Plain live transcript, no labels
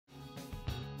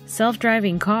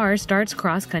Self-driving car starts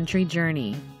cross-country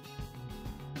journey.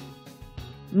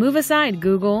 Move aside,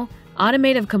 Google.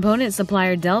 Automotive component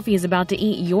supplier Delphi is about to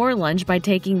eat your lunch by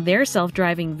taking their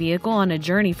self-driving vehicle on a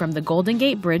journey from the Golden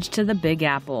Gate Bridge to the Big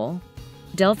Apple.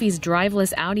 Delphi's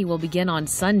driverless Audi will begin on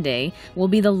Sunday, will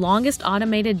be the longest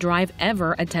automated drive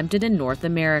ever attempted in North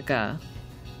America.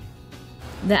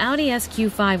 The Audi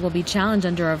SQ5 will be challenged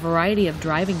under a variety of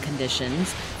driving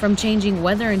conditions, from changing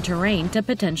weather and terrain to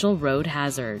potential road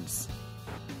hazards.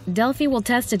 Delphi will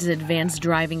test its advanced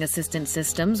driving assistance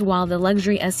systems while the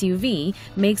luxury SUV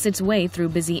makes its way through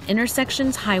busy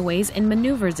intersections, highways, and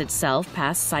maneuvers itself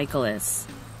past cyclists.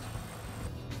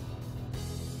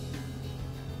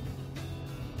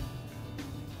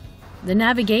 The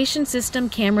navigation system,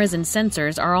 cameras, and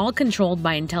sensors are all controlled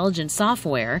by intelligent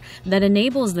software that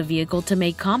enables the vehicle to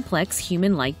make complex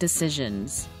human-like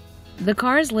decisions. The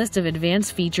car's list of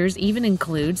advanced features even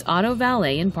includes auto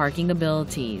valet and parking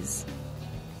abilities.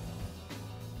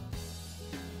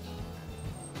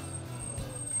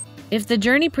 If the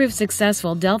journey proves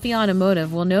successful, Delphi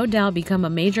Automotive will no doubt become a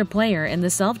major player in the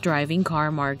self-driving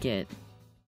car market.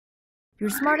 Your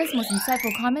smartest, most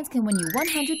insightful comments can win you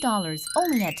 $100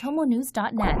 only at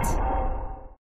TomoNews.net.